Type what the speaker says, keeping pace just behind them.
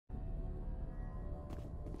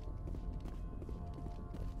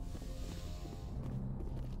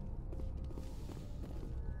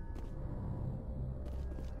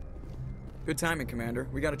Good timing, Commander.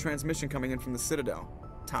 We got a transmission coming in from the Citadel.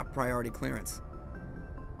 Top priority clearance.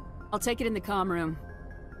 I'll take it in the comm room.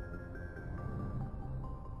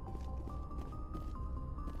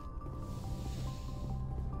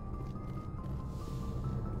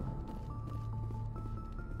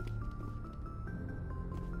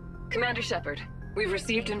 Commander Shepard, we've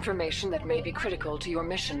received information that may be critical to your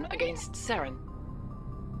mission against Saren.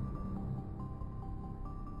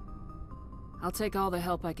 I'll take all the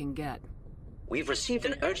help I can get. We've received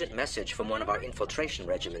an urgent message from one of our infiltration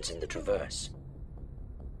regiments in the Traverse.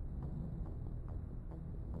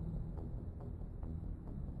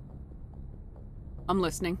 I'm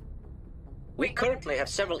listening. We currently have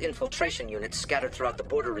several infiltration units scattered throughout the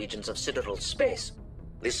border regions of Citadel space.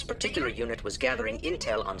 This particular unit was gathering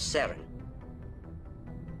intel on Saren.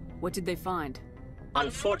 What did they find?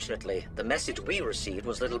 Unfortunately, the message we received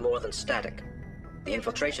was little more than static. The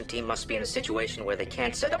infiltration team must be in a situation where they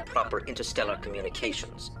can't set up proper interstellar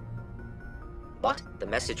communications. But the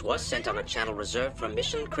message was sent on a channel reserved for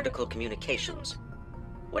mission-critical communications.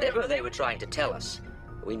 Whatever they were trying to tell us,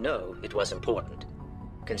 we know it was important.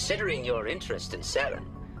 Considering your interest in Saren,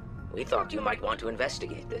 we thought you might want to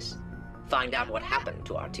investigate this. Find out what happened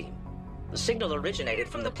to our team. The signal originated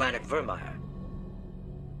from the planet Virmire.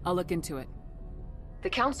 I'll look into it. The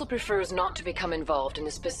Council prefers not to become involved in the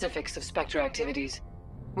specifics of Spectre activities.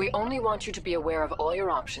 We only want you to be aware of all your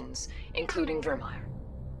options, including Virmire.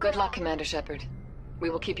 Good luck, Commander Shepard. We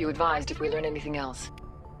will keep you advised if we learn anything else.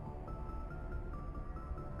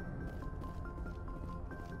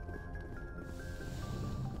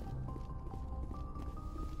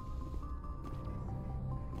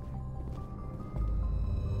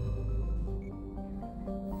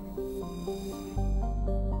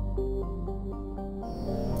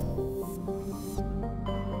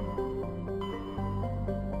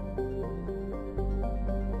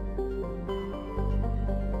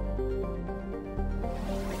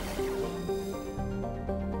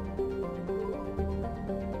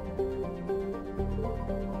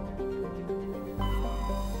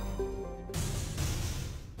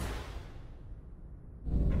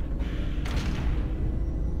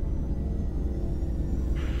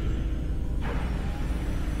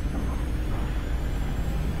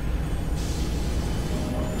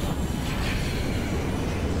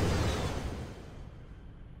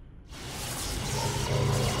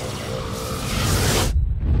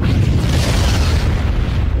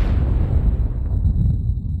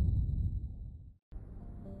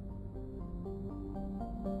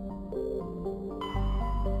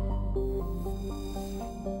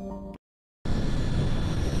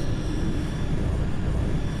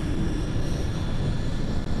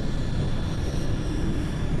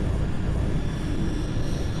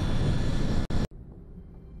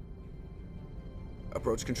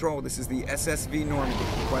 Approach control, this is the SSV Normandy,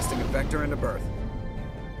 requesting a vector and a berth.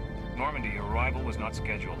 Normandy, your arrival was not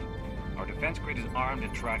scheduled. Our defense grid is armed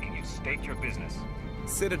and tracking you. State your business.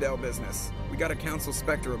 Citadel business. We got a Council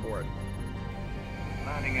Spectre aboard.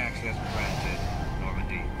 Landing access granted,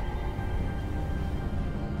 Normandy.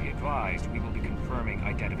 Be advised, we will be confirming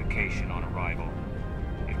identification on arrival.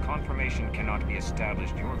 If confirmation cannot be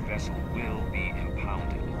established, your vessel will be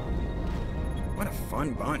impounded. What a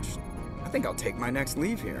fun bunch. I think I'll take my next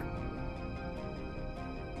leave here.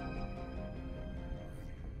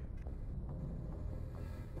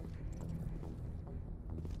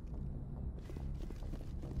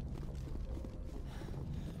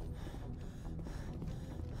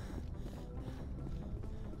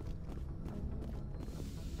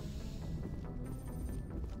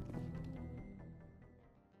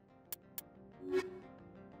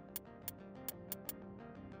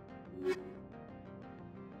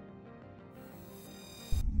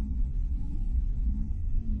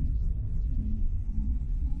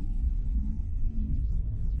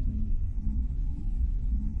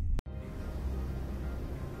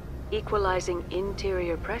 Equalizing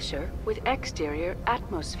interior pressure with exterior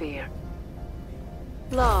atmosphere.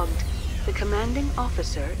 Logged. The commanding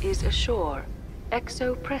officer is ashore.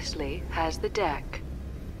 Exo Presley has the deck.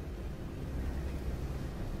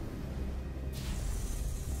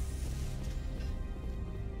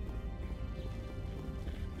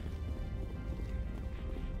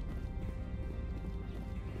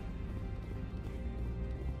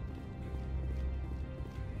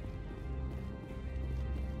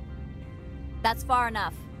 That's far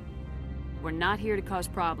enough. We're not here to cause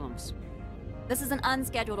problems. This is an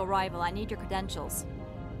unscheduled arrival. I need your credentials.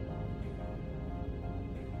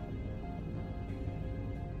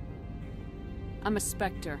 I'm a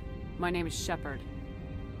Spectre. My name is Shepard.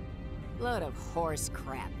 Load of horse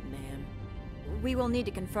crap, man. We will need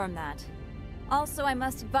to confirm that. Also, I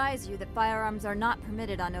must advise you that firearms are not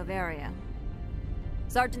permitted on Noveria.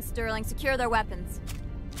 Sergeant Sterling, secure their weapons.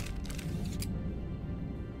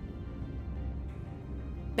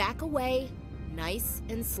 Back away, nice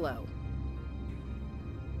and slow.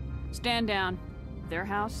 Stand down. Their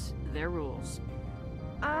house, their rules.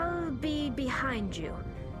 I'll be behind you.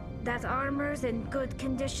 That armor's in good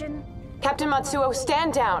condition? Captain Matsuo,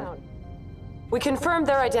 stand down! We confirmed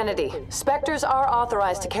their identity. Spectres are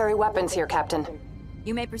authorized to carry weapons here, Captain.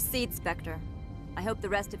 You may proceed, Spectre. I hope the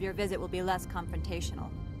rest of your visit will be less confrontational.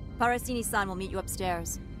 Parasini-san will meet you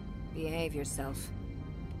upstairs. Behave yourself.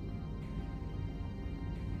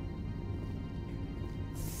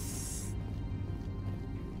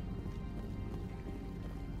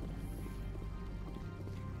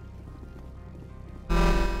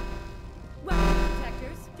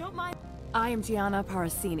 I am Gianna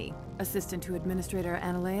Parasini, assistant to Administrator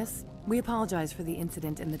Analeas. We apologize for the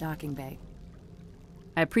incident in the docking bay.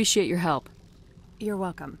 I appreciate your help. You're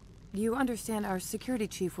welcome. You understand our security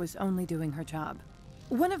chief was only doing her job.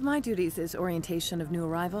 One of my duties is orientation of new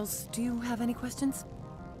arrivals. Do you have any questions?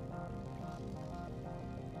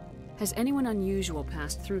 Has anyone unusual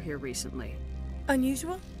passed through here recently?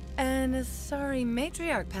 Unusual? And a sorry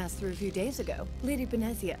matriarch passed through a few days ago. Lady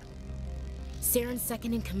Benezia. Saren's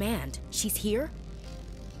second in command. She's here?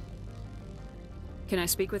 Can I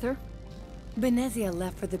speak with her? Benezia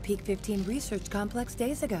left for the Peak 15 research complex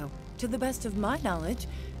days ago. To the best of my knowledge,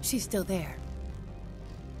 she's still there.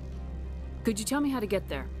 Could you tell me how to get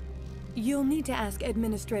there? You'll need to ask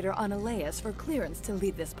Administrator Analeas for clearance to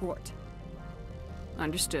leave this port.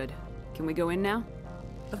 Understood. Can we go in now?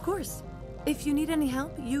 Of course. If you need any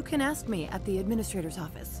help, you can ask me at the Administrator's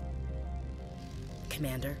office.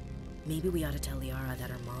 Commander, maybe we ought to tell Liara that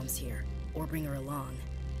her mom's here, or bring her along.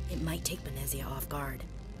 It might take Benezia off guard.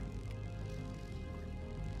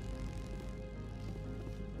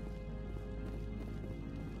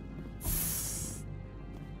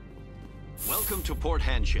 Welcome to Port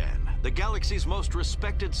Hanshan, the galaxy's most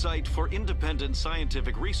respected site for independent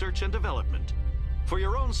scientific research and development. For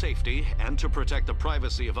your own safety, and to protect the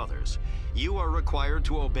privacy of others, you are required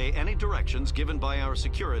to obey any directions given by our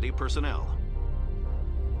security personnel.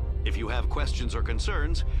 If you have questions or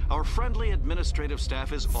concerns, our friendly administrative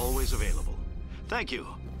staff is always available. Thank you,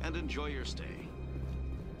 and enjoy your stay.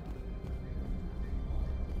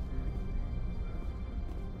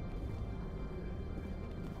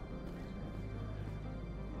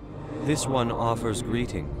 This one offers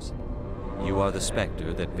greetings. You are the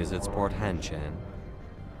Spectre that visits Port Hanshan.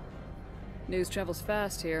 News travels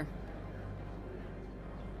fast here.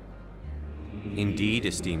 Indeed,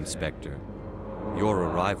 esteemed Spectre. Your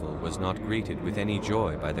arrival was not greeted with any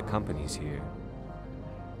joy by the companies here.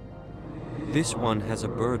 This one has a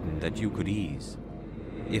burden that you could ease.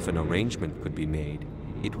 If an arrangement could be made,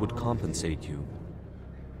 it would compensate you.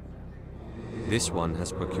 This one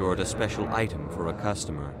has procured a special item for a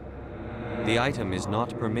customer. The item is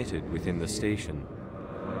not permitted within the station,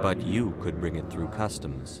 but you could bring it through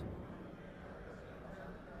customs.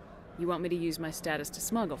 You want me to use my status to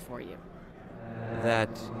smuggle for you? That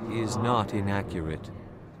is not inaccurate.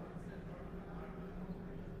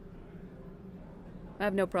 I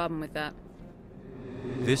have no problem with that.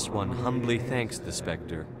 This one humbly thanks the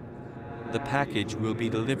Spectre. The package will be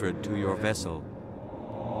delivered to your vessel.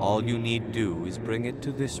 All you need do is bring it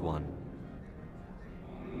to this one.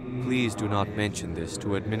 Please do not mention this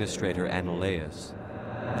to Administrator Analeas.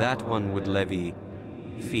 That one would levy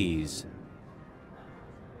fees.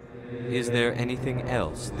 Is there anything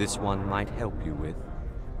else this one might help you with?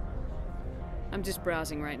 I'm just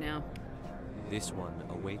browsing right now. This one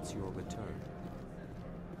awaits your return.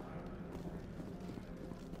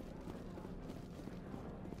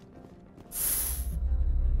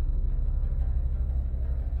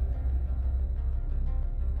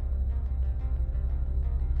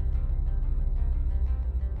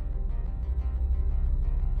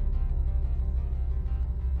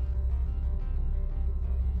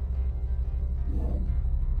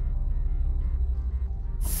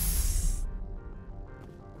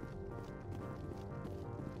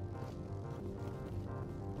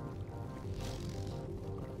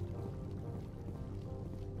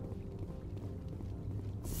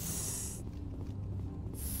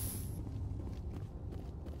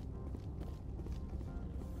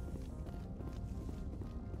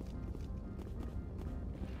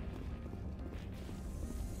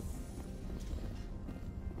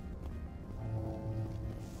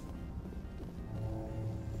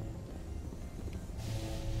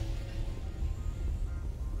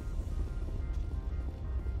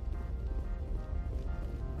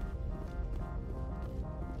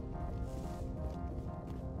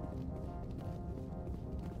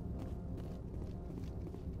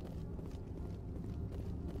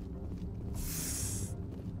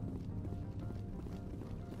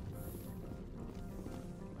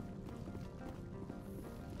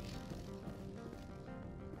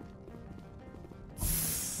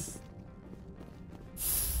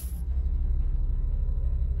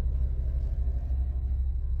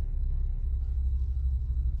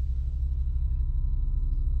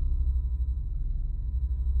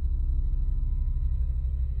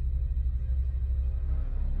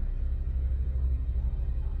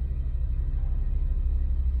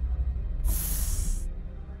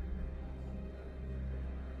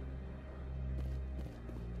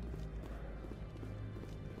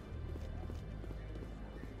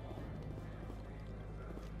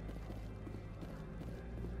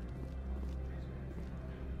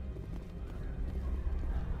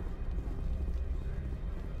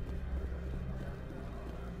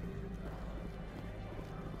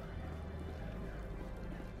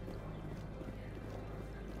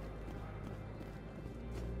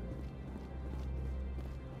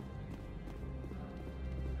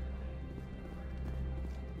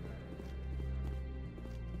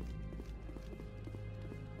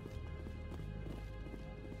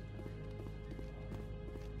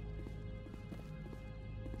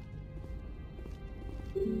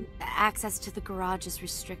 Access to the garage is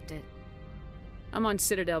restricted. I'm on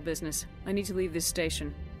Citadel business. I need to leave this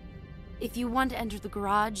station. If you want to enter the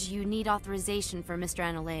garage, you need authorization for Mr.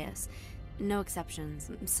 Analeas. No exceptions.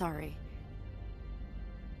 I'm sorry.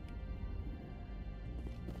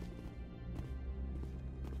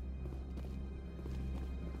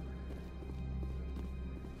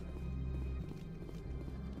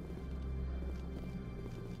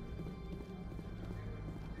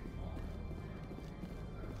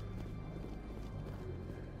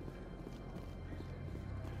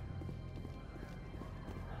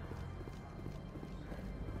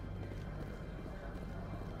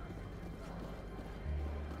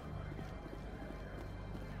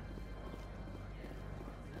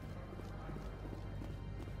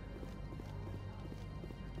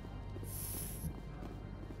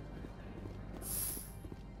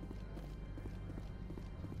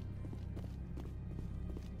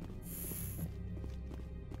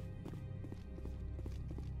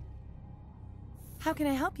 How can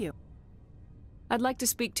I help you? I'd like to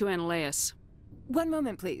speak to Analeas. One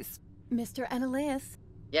moment, please. Mr. Analeas?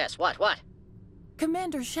 Yes, what?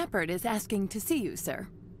 Commander Shepard is asking to see you, sir.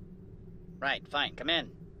 Right, fine, come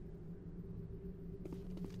in.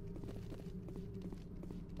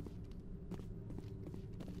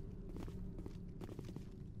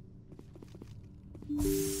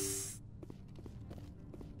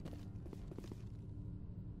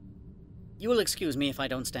 You will excuse me if I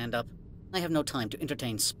don't stand up. I have no time to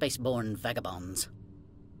entertain spaceborne vagabonds.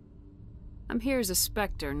 I'm here as a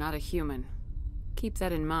Spectre, not a human. Keep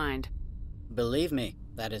that in mind. Believe me,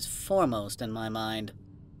 that is foremost in my mind.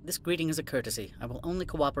 This greeting is a courtesy. I will only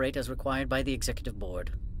cooperate as required by the Executive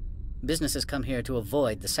Board. Businesses come here to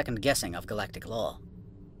avoid the second guessing of galactic law.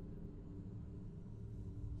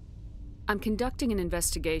 I'm conducting an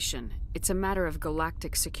investigation. It's a matter of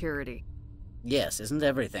galactic security. Yes, isn't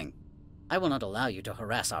everything? I will not allow you to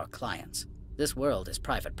harass our clients. This world is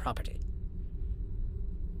private property.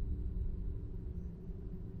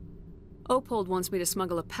 Opold wants me to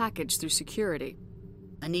smuggle a package through security.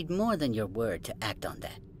 I need more than your word to act on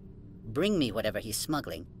that. Bring me whatever he's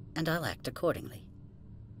smuggling, and I'll act accordingly.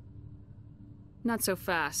 Not so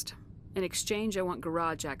fast. In exchange, I want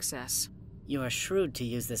garage access. You are shrewd to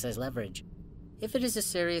use this as leverage. If it is a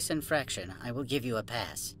serious infraction, I will give you a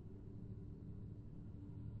pass.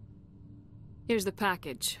 Here's the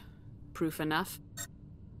package. Proof enough?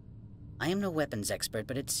 I am no weapons expert,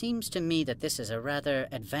 but it seems to me that this is a rather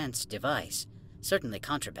advanced device. Certainly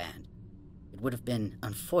contraband. It would have been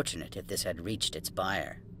unfortunate if this had reached its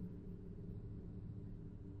buyer.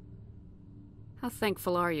 How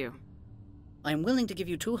thankful are you? I am willing to give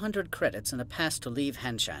you 200 credits and a pass to leave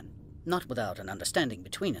Hanshan. Not without an understanding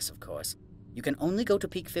between us, of course. You can only go to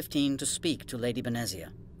Peak 15 to speak to Lady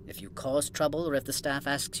Benezia. If you cause trouble or if the staff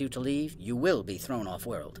asks you to leave, you will be thrown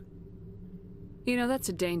off-world. You know, that's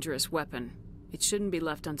a dangerous weapon. It shouldn't be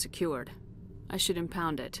left unsecured. I should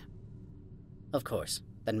impound it. Of course.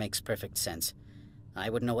 That makes perfect sense. I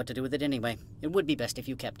wouldn't know what to do with it anyway. It would be best if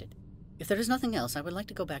you kept it. If there is nothing else, I would like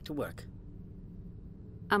to go back to work.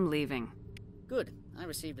 I'm leaving. Good. I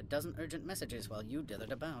received a dozen urgent messages while you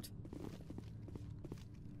dithered about.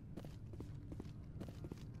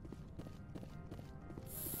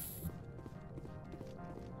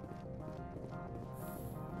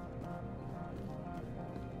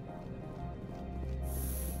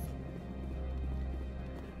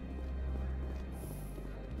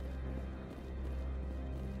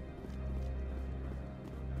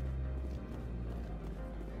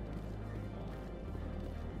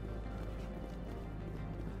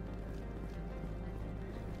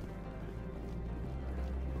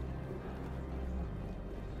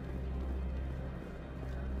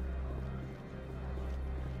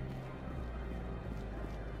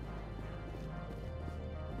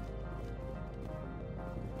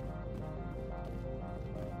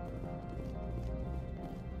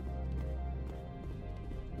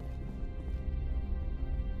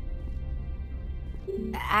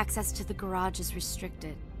 Access to the garage is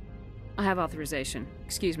restricted. I have authorization.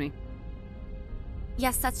 Excuse me.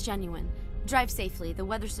 Yes, that's genuine. Drive safely. The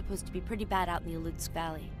weather's supposed to be pretty bad out in the Alutsk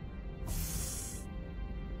Valley.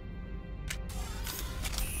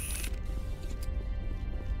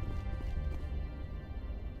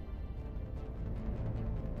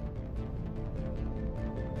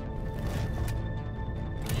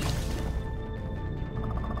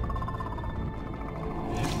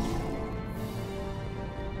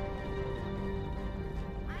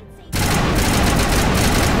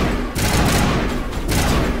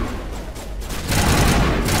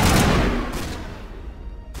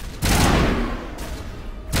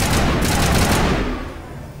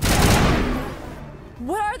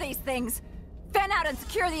 things! Fan out and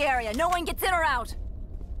secure the area! No one gets in or out!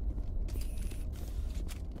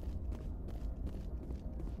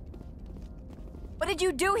 What did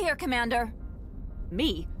you do here, Commander?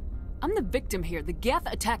 Me? I'm the victim here. The Geth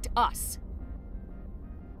attacked us.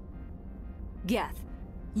 Geth,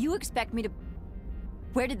 you expect me to...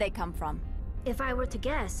 Where did they come from? If I were to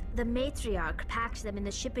guess, the matriarch packed them in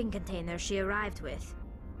the shipping container she arrived with.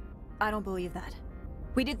 I don't believe that.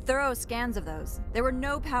 We did thorough scans of those. There were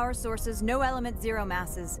no power sources, no element zero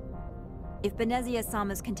masses. If Benezia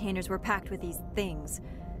Sama's containers were packed with these things,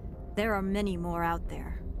 there are many more out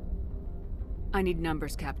there. I need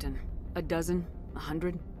numbers, Captain. A dozen?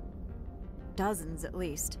 100? Dozens, at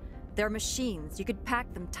least. They're machines. You could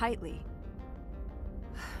pack them tightly.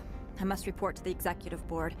 I must report to the executive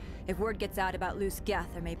board. If word gets out about loose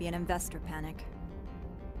Geth, there may be an investor panic.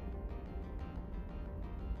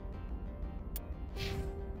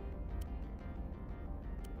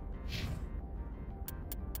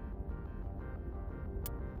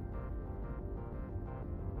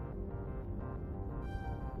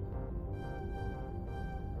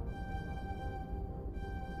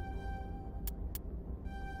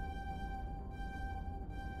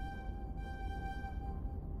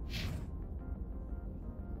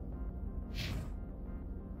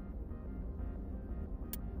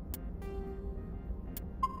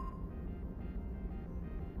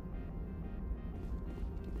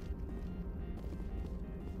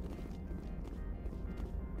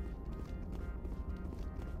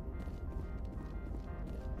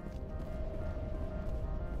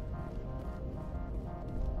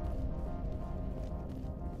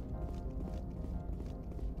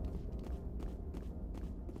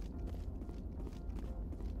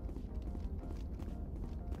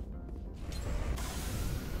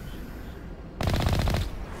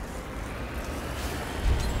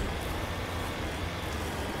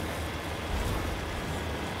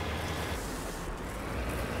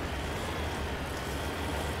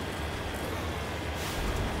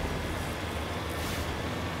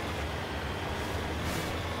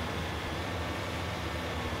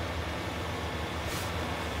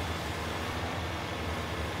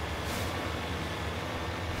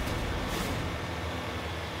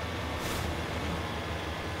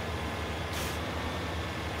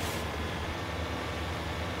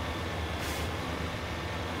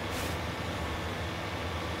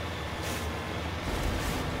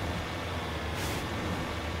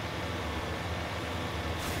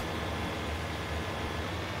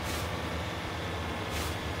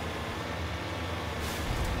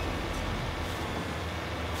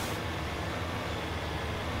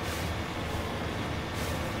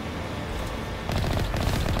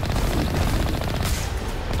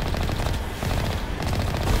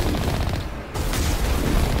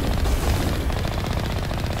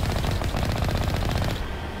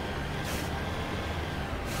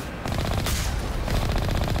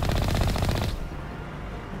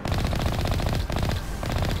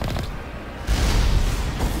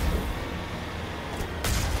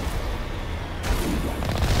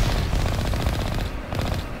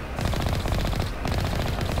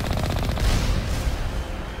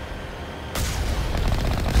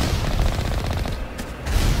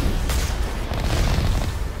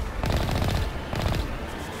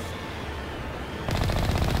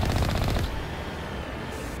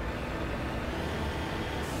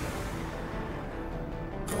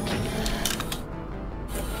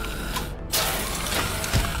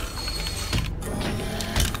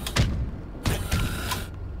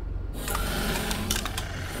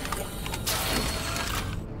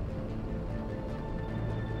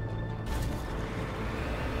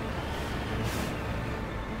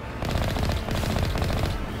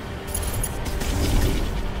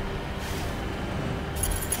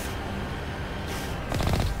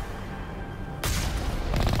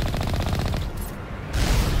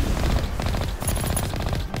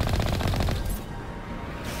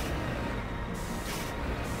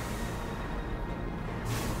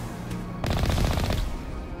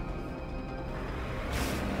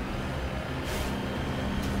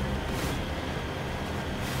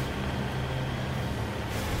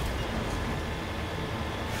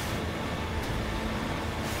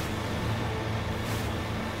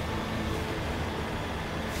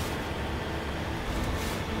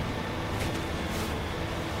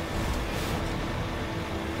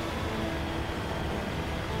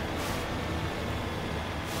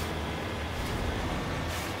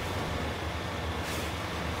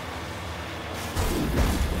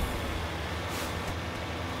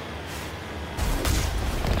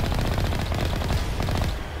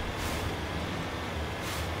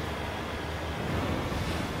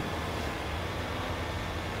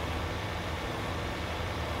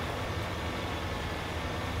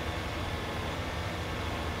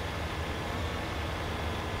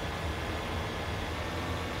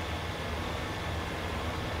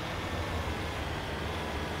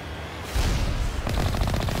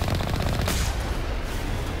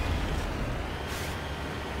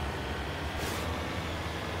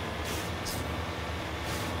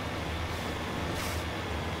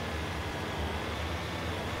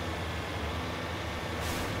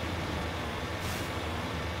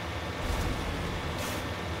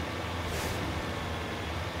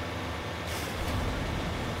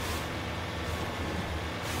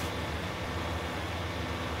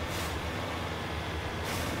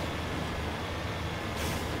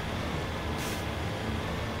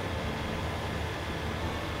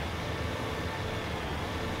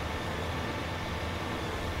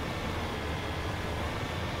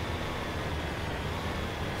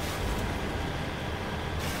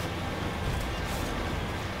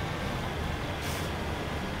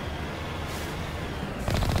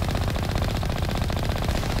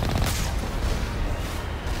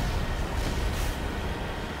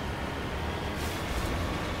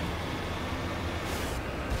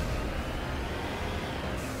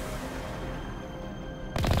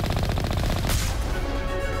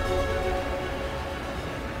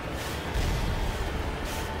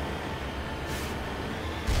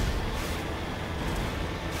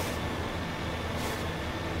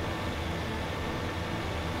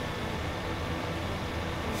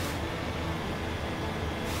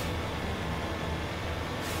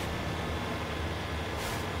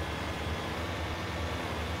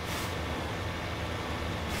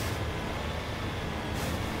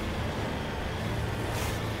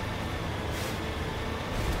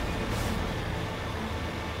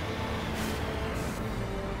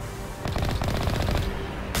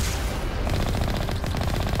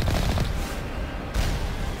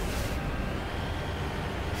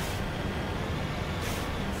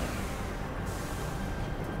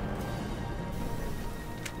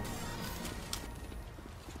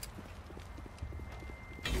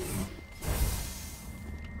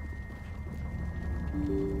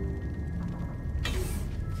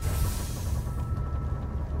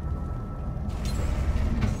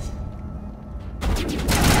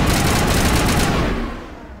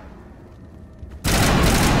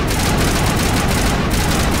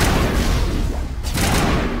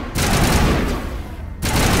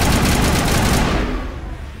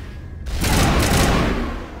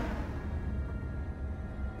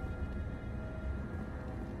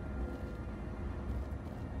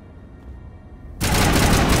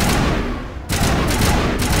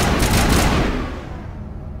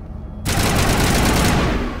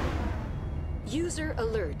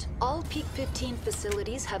 alert. All Peak 15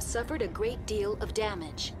 facilities have suffered a great deal of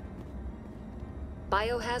damage.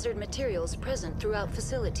 Biohazard materials present throughout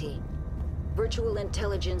facility. Virtual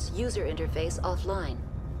intelligence user interface offline.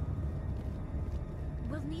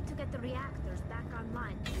 We'll need to get the reactors back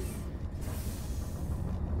online.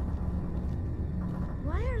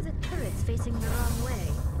 Why are the turrets facing the wrong way?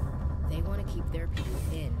 They want to keep their people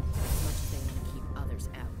in as much as they want to keep others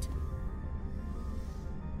out.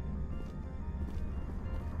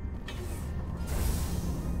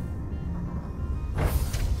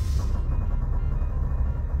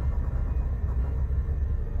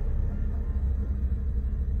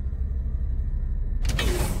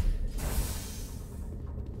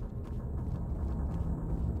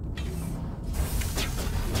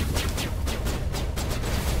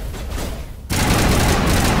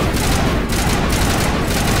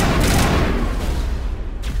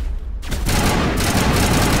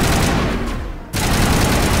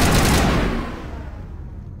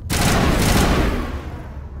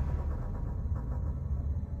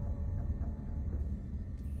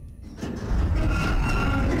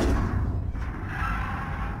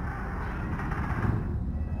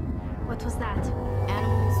 What was that?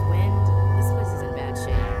 Animals, wind. This place is in bad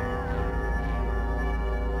shape.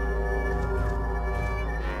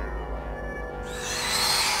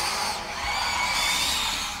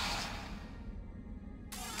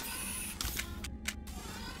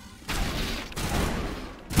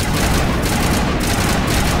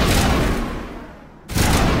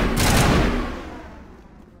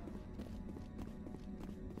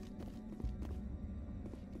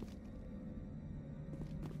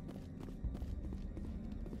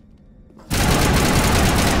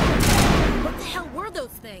 Those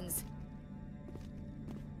things.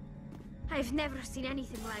 I've never seen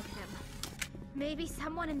anything like them. Maybe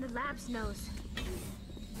someone in the labs knows.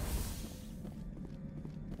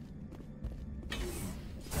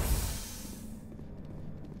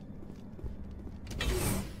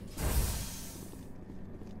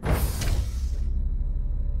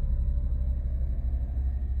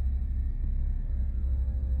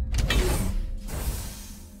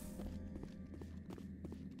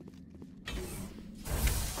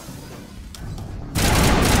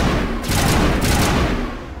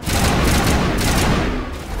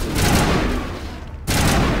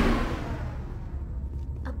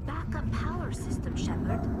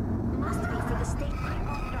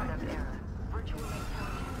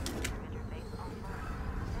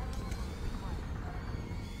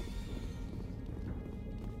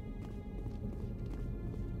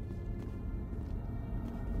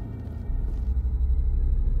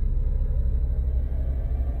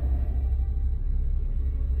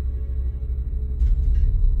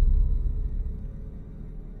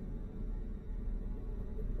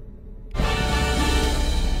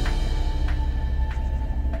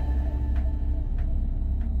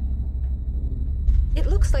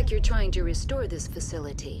 Looks like you're trying to restore this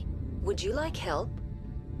facility. Would you like help?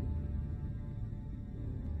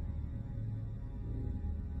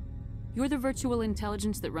 You're the virtual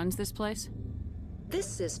intelligence that runs this place? This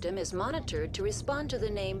system is monitored to respond to the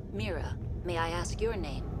name Mira. May I ask your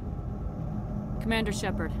name? Commander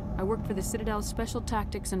Shepard. I work for the Citadel's Special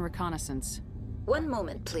Tactics and Reconnaissance. One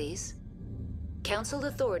moment, please. Council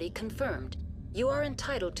authority confirmed. You are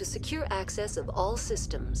entitled to secure access of all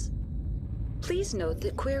systems. Please note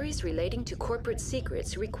that queries relating to corporate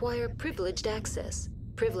secrets require privileged access.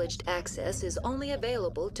 Privileged access is only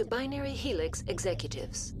available to Binary Helix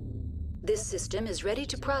executives. This system is ready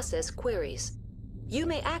to process queries. You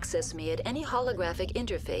may access me at any holographic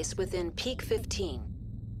interface within Peak 15.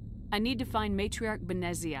 I need to find Matriarch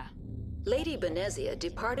Benezia. Lady Benezia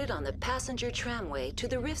departed on the passenger tramway to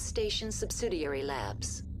the Rift Station subsidiary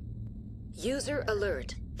labs. User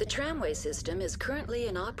alert. The tramway system is currently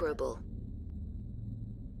inoperable.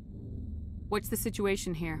 What's the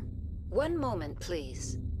situation here? One moment,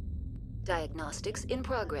 please. Diagnostics in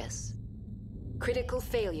progress. Critical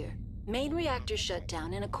failure. Main reactor shut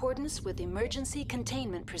down in accordance with emergency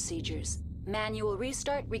containment procedures. Manual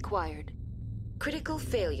restart required. Critical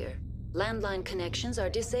failure. Landline connections are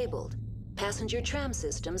disabled. Passenger tram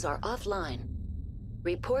systems are offline.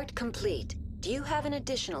 Report complete. Do you have an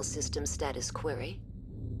additional system status query?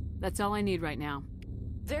 That's all I need right now.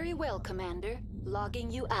 Very well, Commander.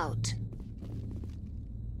 Logging you out.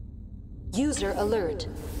 User alert.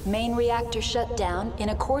 Main reactor shut down in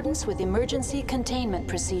accordance with emergency containment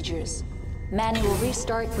procedures. Manual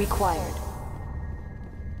restart required.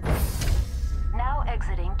 Now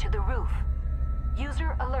exiting to the roof.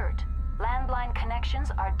 User alert. Landline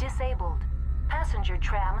connections are disabled. Passenger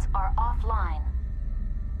trams are offline.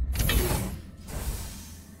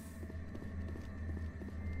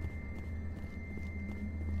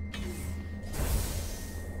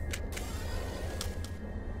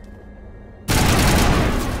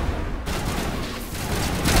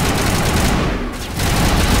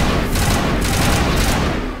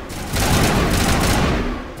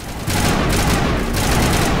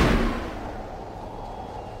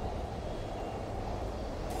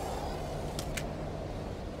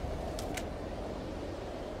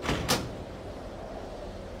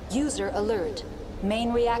 User alert.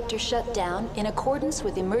 Main reactor shut down in accordance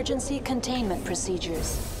with emergency containment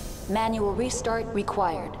procedures. Manual restart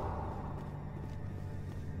required.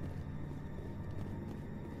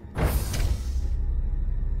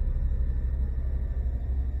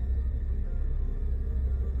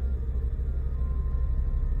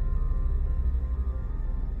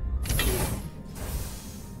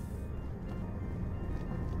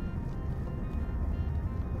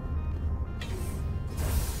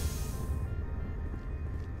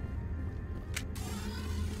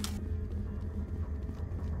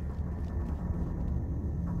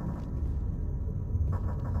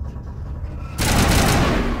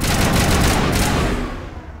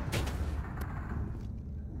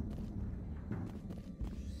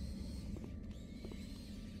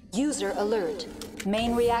 User alert.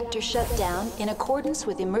 Main reactor shut down in accordance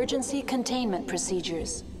with emergency containment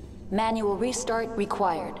procedures. Manual restart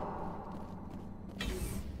required.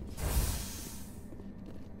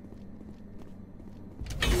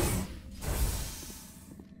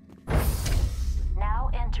 Now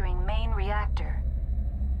entering main reactor.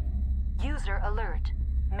 User alert.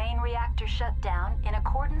 Main reactor shut down in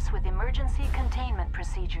accordance with emergency containment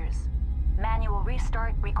procedures. Manual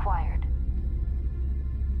restart required.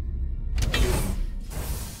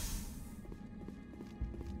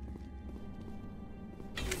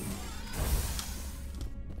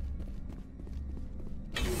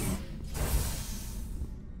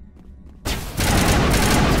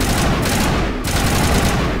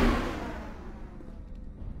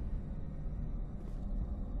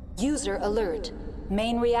 User alert.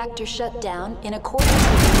 Main reactor shut down in accordance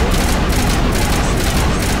with emergency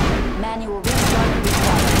procedures. Manual restart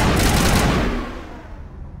required.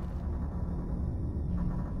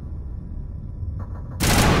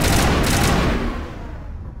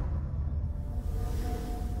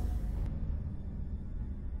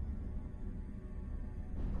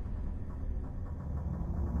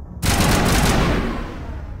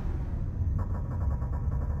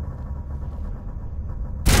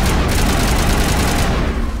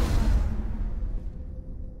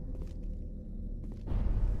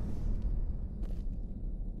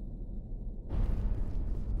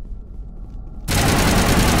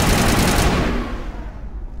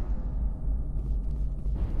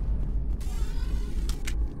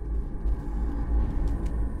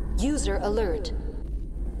 User alert.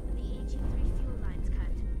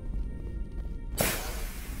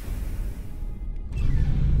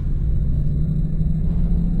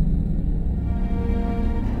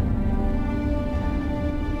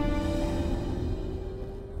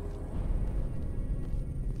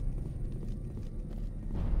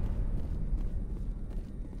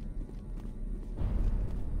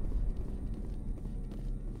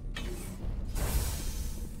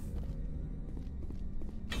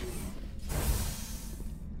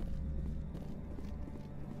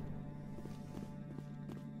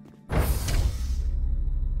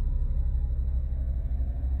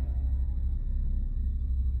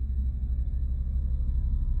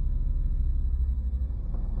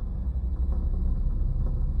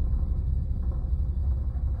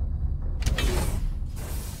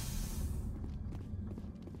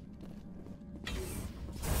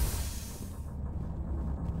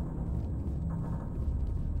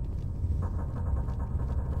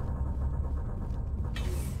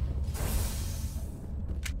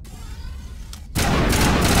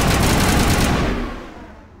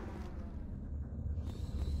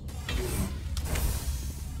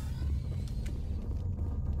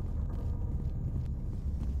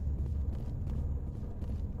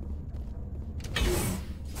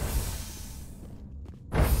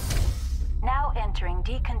 Entering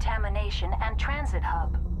decontamination and transit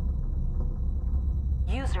hub.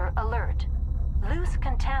 User alert. Loose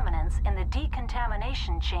contaminants in the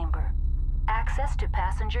decontamination chamber. Access to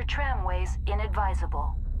passenger tramways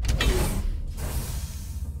inadvisable.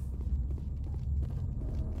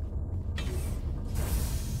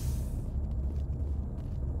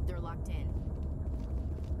 They're locked in.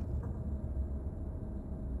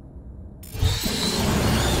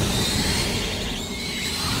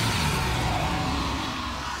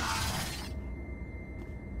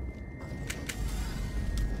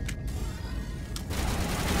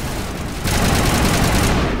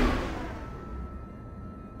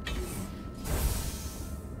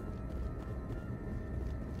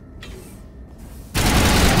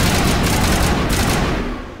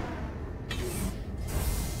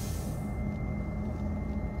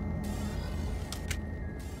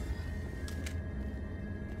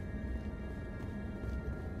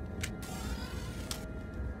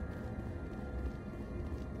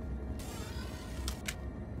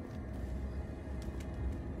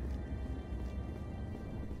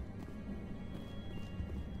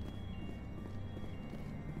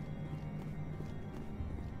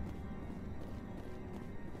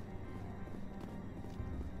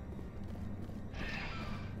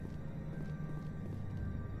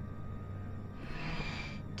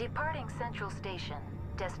 Departing Central Station.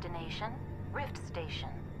 Destination, Rift Station.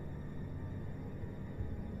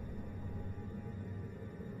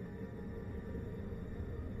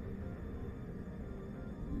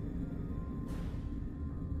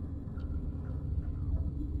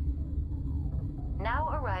 Now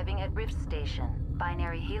arriving at Rift Station,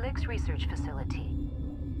 Binary Helix Research Facility.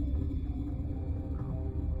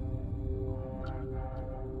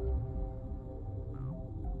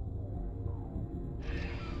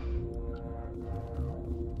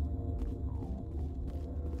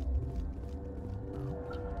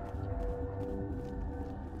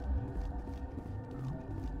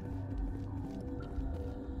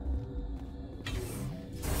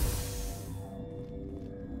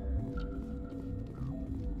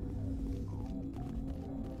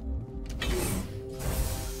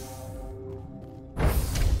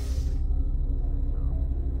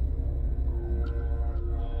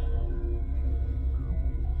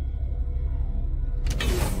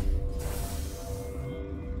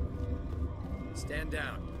 Stand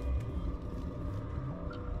down.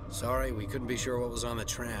 Sorry, we couldn't be sure what was on the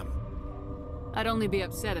tram. I'd only be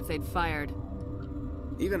upset if they'd fired.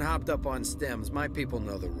 Even hopped up on stems, my people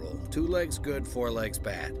know the rule. 2 legs good, 4 legs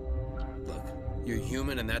bad. Look, you're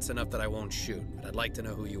human and that's enough that I won't shoot, but I'd like to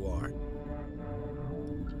know who you are.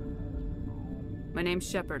 My name's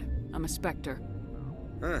Shepard. I'm a Spectre.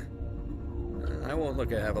 Huh. I won't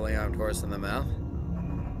look a heavily armed horse in the mouth.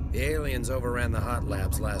 The aliens overran the hot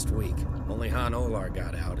labs last week. Only Han Olar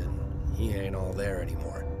got out, and he ain't all there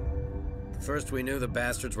anymore. The first we knew, the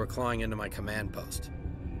bastards were clawing into my command post.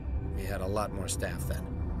 We had a lot more staff then.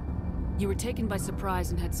 You were taken by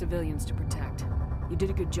surprise and had civilians to protect. You did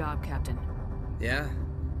a good job, Captain. Yeah?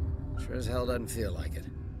 Sure as hell doesn't feel like it.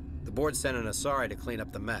 The board sent an Asari to clean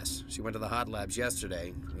up the mess. She went to the hot labs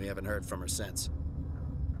yesterday. We haven't heard from her since.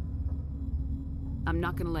 I'm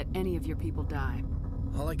not gonna let any of your people die.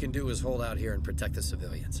 All I can do is hold out here and protect the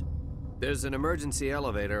civilians. There's an emergency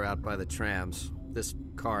elevator out by the trams. This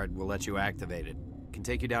card will let you activate it. Can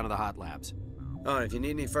take you down to the hot labs. Oh, and if you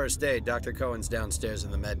need any first aid, Dr. Cohen's downstairs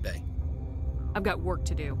in the med bay. I've got work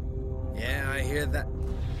to do. Yeah, I hear that.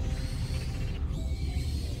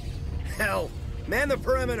 Hell! Man the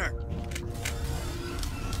perimeter!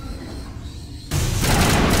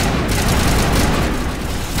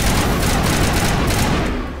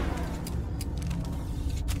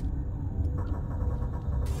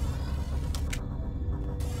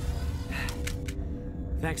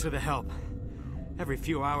 Thanks for the help. Every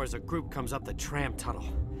few hours, a group comes up the tram tunnel.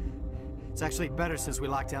 It's actually better since we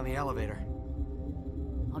locked down the elevator.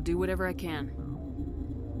 I'll do whatever I can.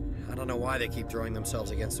 I don't know why they keep throwing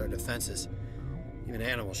themselves against our defenses. Even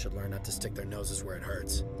animals should learn not to stick their noses where it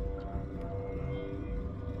hurts.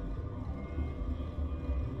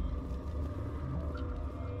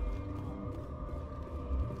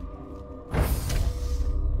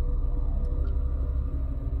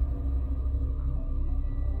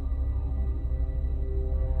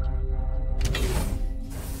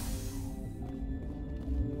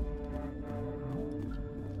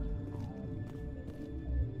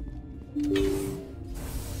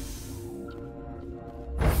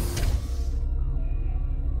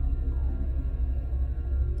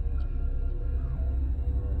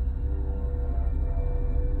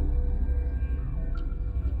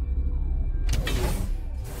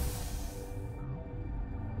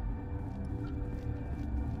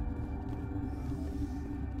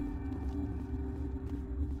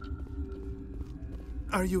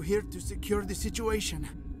 Are you here to secure the situation?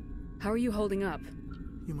 How are you holding up?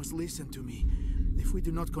 You must listen to me. If we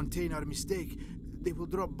do not contain our mistake, they will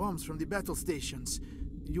drop bombs from the battle stations.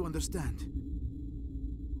 You understand?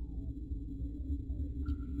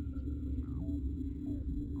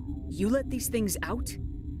 You let these things out?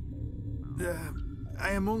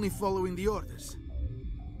 I am only following the orders.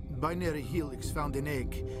 Binary Helix found an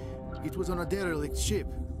egg. It was on a derelict ship,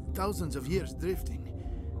 thousands of years drifting.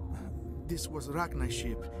 This was Rachni's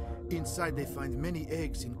ship. Inside they find many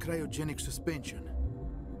eggs in cryogenic suspension.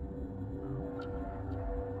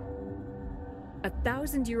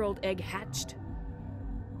 1,000-year-old egg hatched?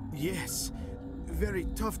 Yes. Very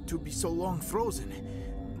tough to be so long frozen.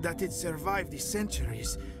 That it survived the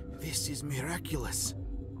centuries. This is miraculous.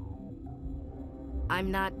 I'm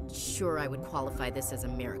not sure I would qualify this as a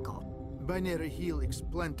miracle. Binary Helix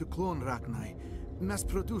planned to clone Rachni,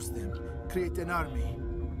 mass-produce them, create an army.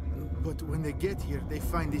 But when they get here, they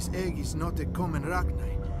find this egg is not a common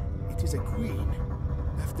Rachni. It is a queen.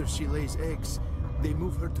 After she lays eggs, they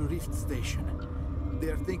move her to Rift Station. They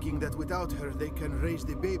are thinking that without her, they can raise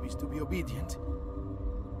the babies to be obedient.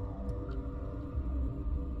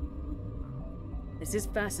 This is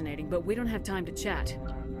fascinating, but we don't have time to chat.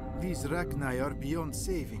 These Rachni are beyond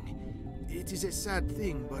saving. It is a sad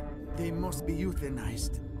thing, but they must be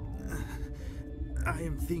euthanized. I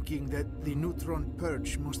am thinking that the neutron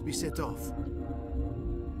purge must be set off.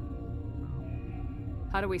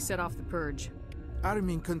 How do we set off the purge?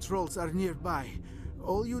 Arming controls are nearby.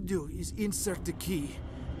 All you do is insert the key.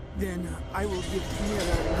 Then I will give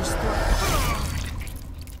Chimera the start.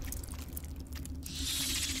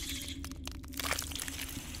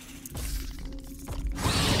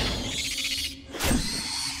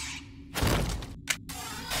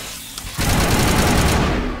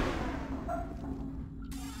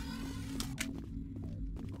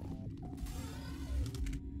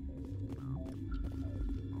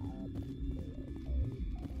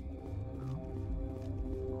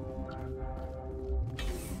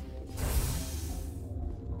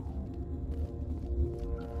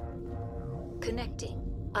 Connecting.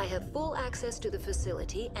 I have full access to the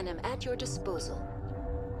facility and am at your disposal.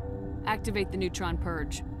 Activate the neutron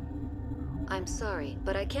purge. I'm sorry,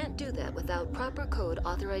 but I can't do that without proper code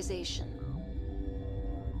authorization.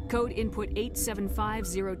 Code input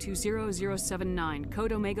 875020079.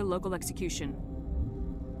 Code Omega local execution.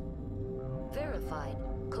 Verified.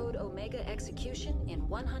 Code Omega execution in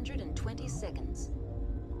 120 seconds.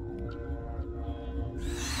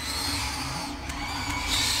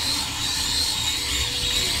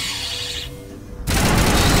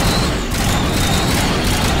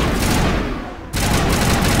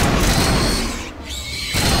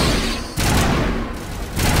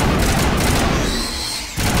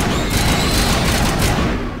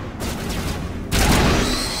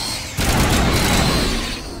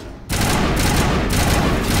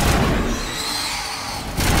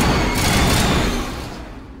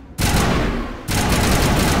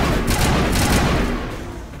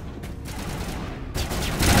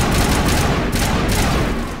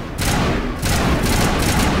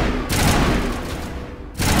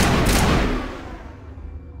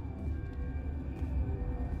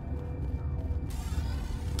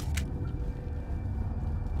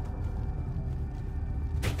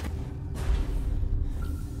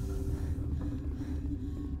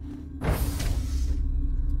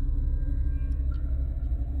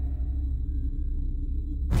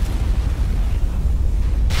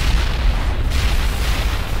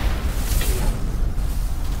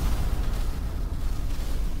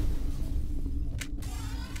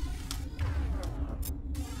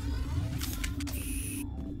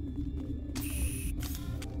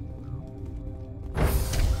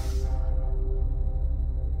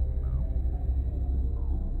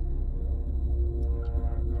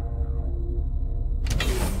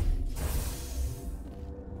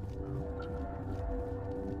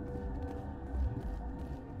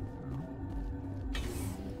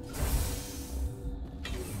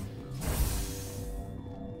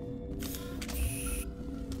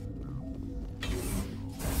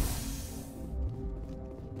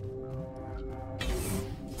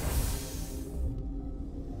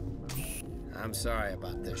 I'm sorry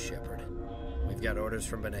about this, Shepard. We've got orders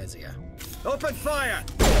from Benezia. Open fire!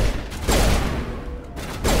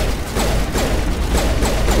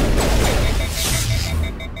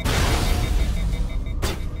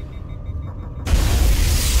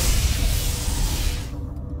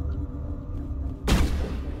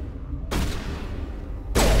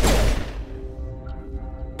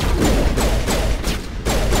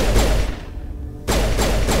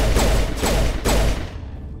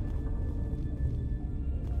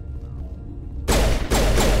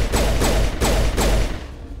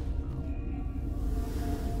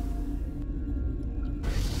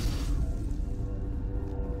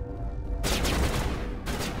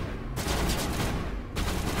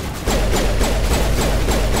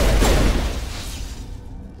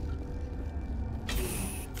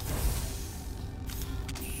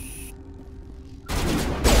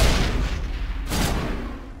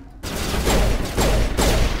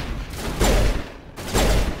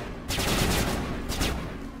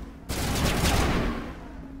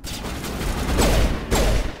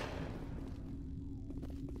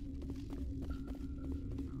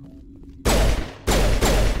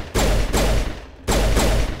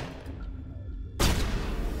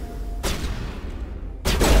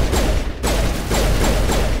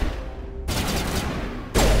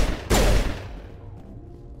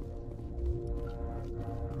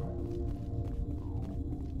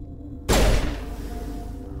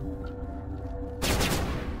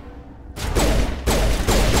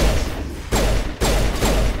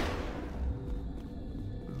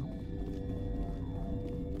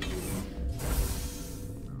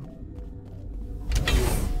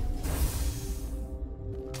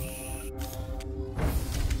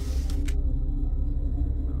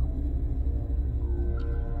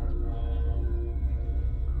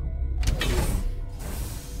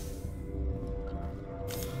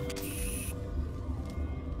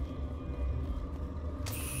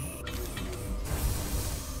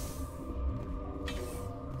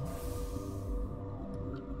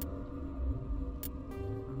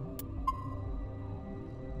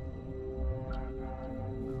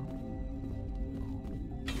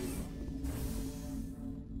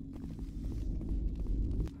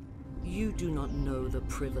 You do not know the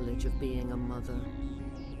privilege of being a mother.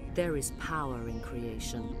 There is power in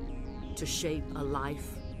creation. To shape a life,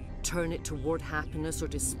 turn it toward happiness or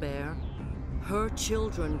despair. Her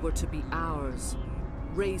children were to be ours,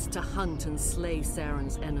 raised to hunt and slay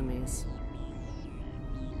Saren's enemies.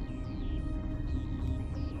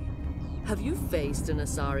 Have you faced an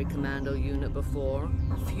Asari commando unit before?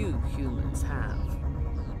 Few humans have.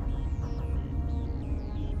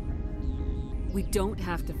 We don't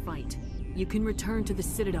have to fight. You can return to the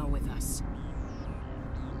Citadel with us.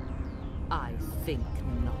 I think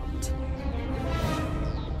not.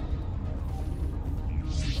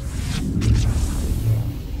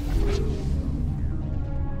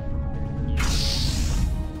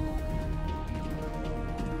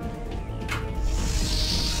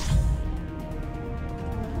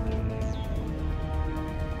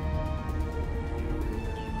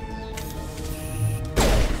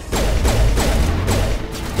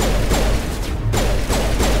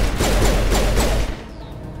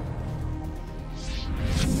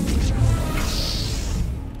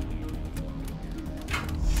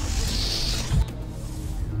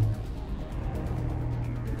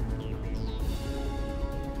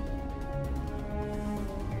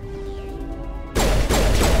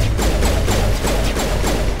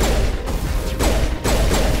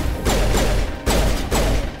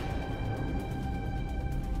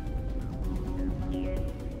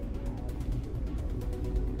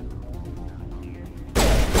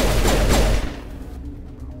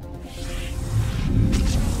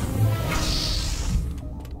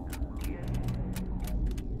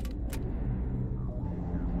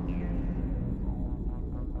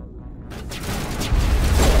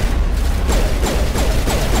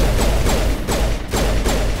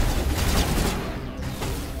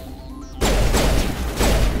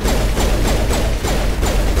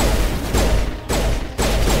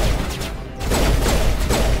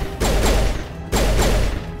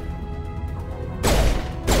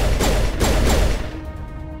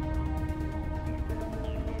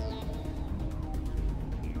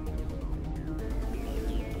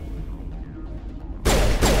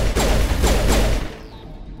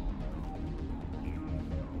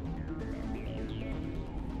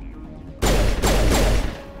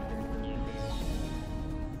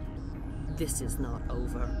 This is not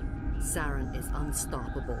over. Saren is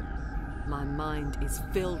unstoppable. My mind is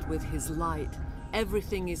filled with his light.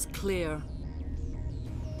 Everything is clear.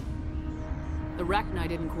 The Rachni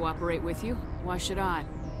didn't cooperate with you. Why should I?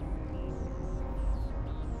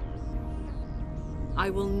 I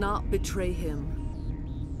will not betray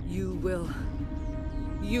him. You will.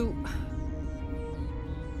 You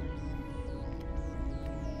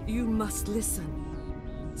must listen.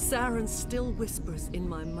 Saren still whispers in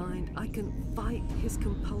my mind. I can fight his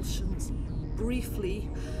compulsions, briefly,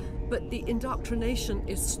 but the indoctrination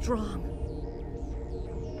is strong.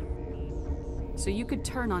 So you could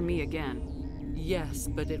turn on me again? Yes,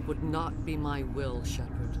 but it would not be my will,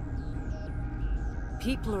 Shepard.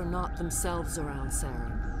 People are not themselves around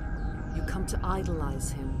Saren. You come to idolize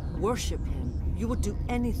him, worship him. You would do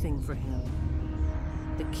anything for him.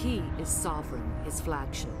 The key is Sovereign, his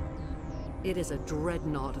flagship. It is a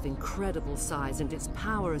dreadnought of incredible size, and its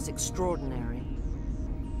power is extraordinary.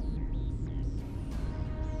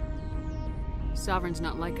 Sovereign's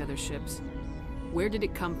not like other ships. Where did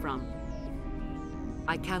it come from?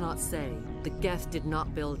 I cannot say. The Geth did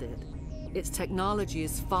not build it. Its technology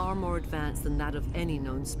is far more advanced than that of any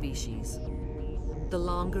known species. The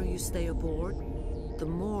longer you stay aboard, the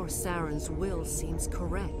more Saren's will seems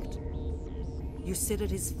correct. You sit at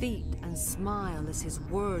his feet and smile as his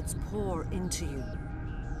words pour into you.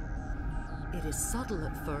 It is subtle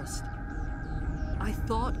at first. I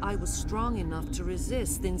thought I was strong enough to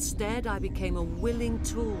resist. Instead, I became a willing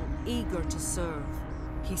tool, eager to serve.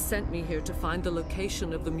 He sent me here to find the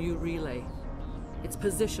location of the Mu relay. Its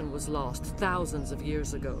position was lost thousands of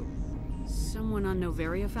years ago. Someone on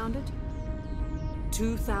Noveria found it?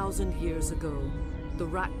 2,000 years ago. The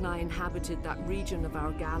Rachni inhabited that region of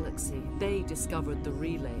our galaxy. They discovered the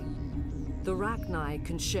relay. The Rachni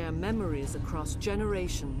can share memories across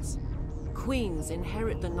generations. Queens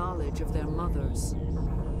inherit the knowledge of their mothers.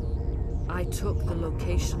 I took the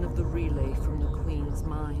location of the relay from the Queen's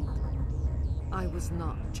mind. I was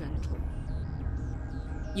not gentle.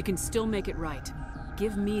 You can still make it right.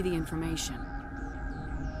 Give me the information.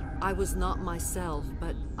 I was not myself,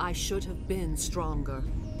 but I should have been stronger.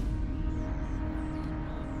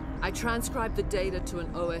 I transcribed the data to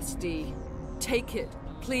an OSD. Take it,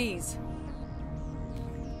 please.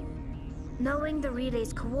 Knowing the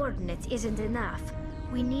relay's coordinates isn't enough.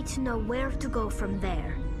 We need to know where to go from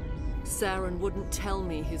there. Saren wouldn't tell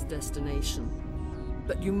me his destination.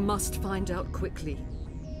 But you must find out quickly.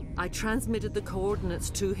 I transmitted the coordinates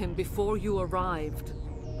to him before you arrived.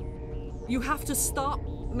 You have to stop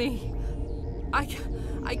me.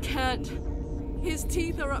 I can't. His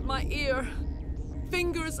teeth are at my ear.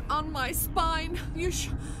 Fingers on my spine. You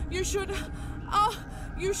should... you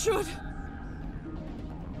should...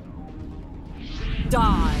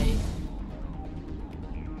 die.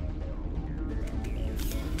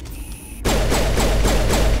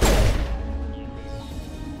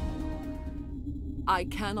 I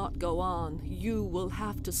cannot go on. You will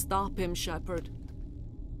have to stop him, Shepard.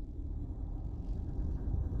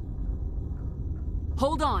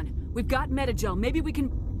 Hold on. We've got Metagel. Maybe we can...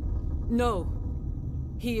 No.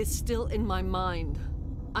 He is still in my mind.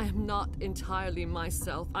 I am not entirely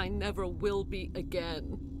myself. I never will be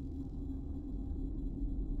again.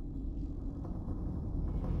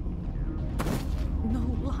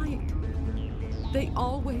 No light. They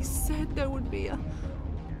always said there would be a...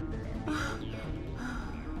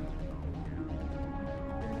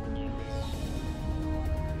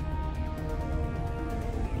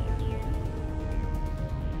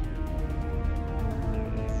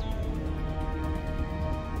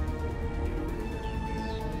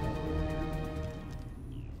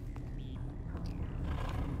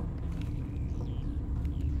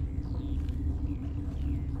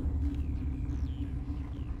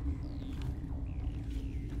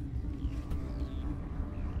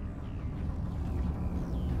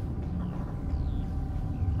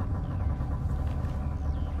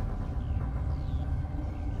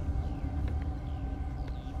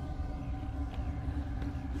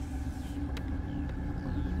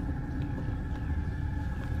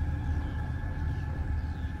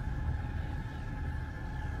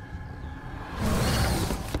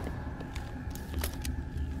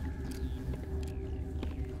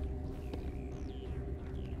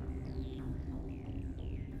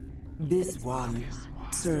 This one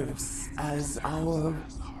serves as our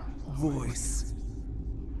voice.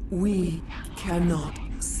 We cannot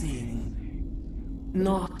sing.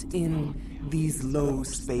 Not in these low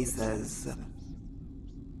spaces.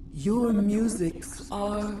 Your musics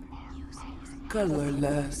are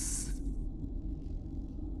colorless.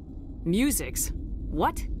 Musics?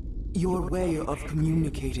 What? Your way of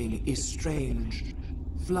communicating is strange.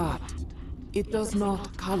 Flat. It does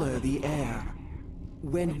not color the air.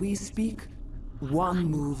 When we speak, one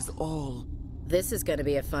moves all. This is gonna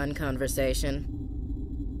be a fun conversation.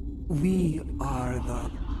 We are the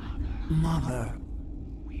mother.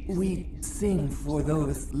 We sing for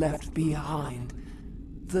those left behind.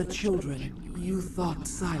 The children you thought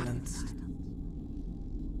silenced.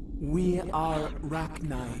 We are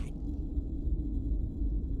Rachni.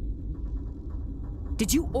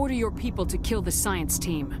 Did you order your people to kill the science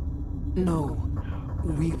team? No.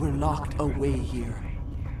 We were locked away here.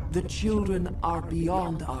 The children are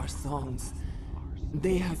beyond our songs.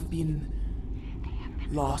 They have been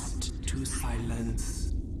lost to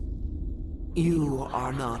silence. You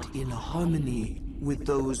are not in harmony with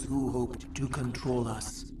those who hoped to control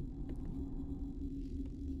us.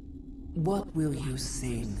 What will you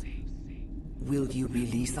sing? Will you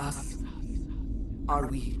release us? Are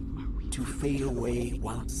we to fade away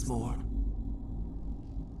once more?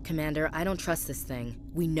 Commander, I don't trust this thing.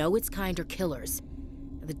 We know its kind are killers.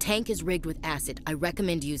 The tank is rigged with acid. I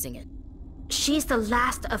recommend using it. She's the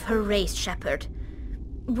last of her race, Shepard.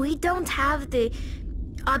 We don't have the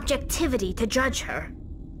objectivity to judge her.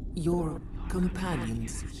 Your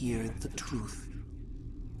companions hear the truth.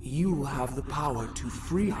 You have the power to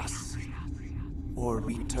free us, or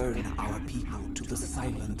return our people to the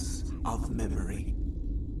silence of memory.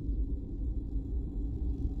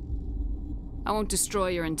 I won't destroy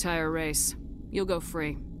your entire race. You'll go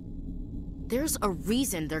free. There's a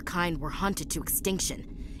reason their kind were hunted to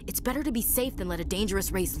extinction. It's better to be safe than let a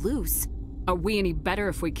dangerous race loose. Are we any better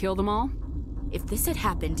if we kill them all? If this had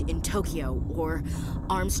happened in Tokyo, or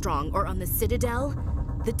Armstrong, or on the Citadel,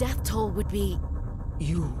 the death toll would be...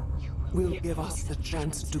 You will give us the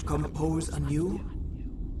chance to compose anew?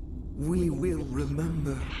 We will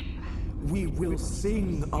remember. We will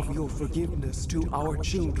sing of your forgiveness to our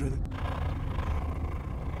children.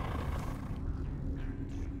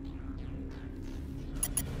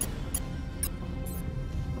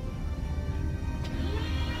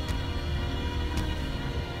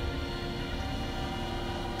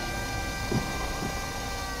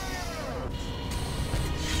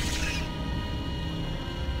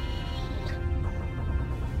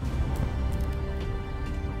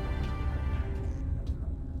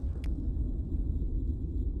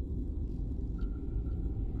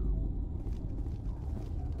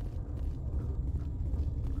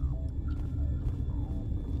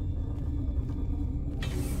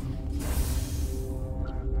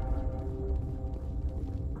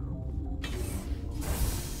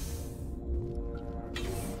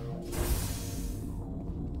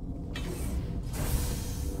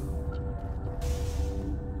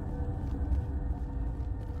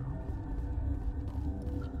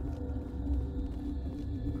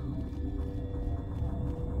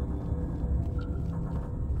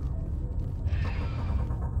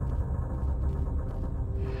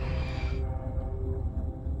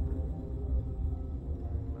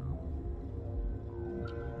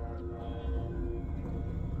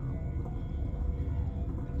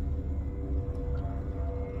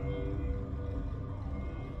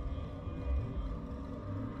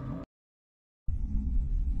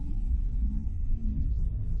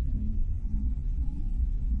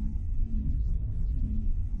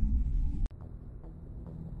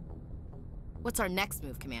 What's our next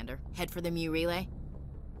move, Commander? Head for the Mu Relay?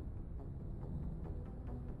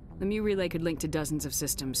 The Mu Relay could link to dozens of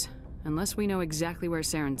systems. Unless we know exactly where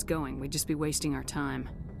Saren's going, we'd just be wasting our time.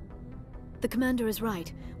 The Commander is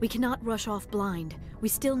right. We cannot rush off blind. We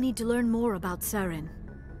still need to learn more about Saren.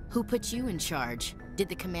 Who put you in charge? Did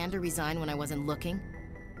the Commander resign when I wasn't looking?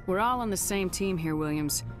 We're all on the same team here,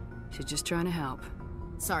 Williams. She's just trying to help.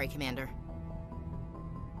 Sorry, Commander.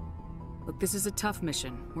 Look, this is a tough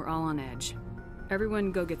mission. We're all on edge.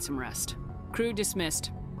 Everyone go get some rest. Crew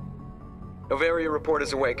dismissed. Noveria report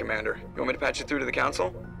is away, Commander. You want me to patch you through to the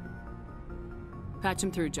Council? Patch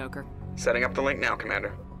him through, Joker. Setting up the link now,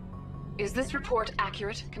 Commander. Is this report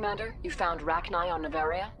accurate, Commander? You found Rachni on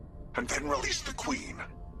Noveria? And then released the Queen.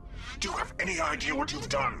 Do you have any idea what you've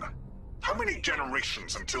done? How many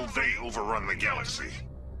generations until they overrun the galaxy?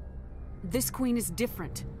 This Queen is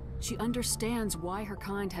different. She understands why her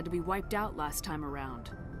kind had to be wiped out last time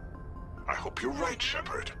around. I hope you're right,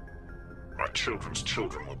 Shepard. Our children's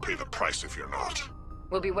children will pay the price if you're not.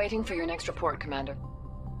 We'll be waiting for your next report, Commander.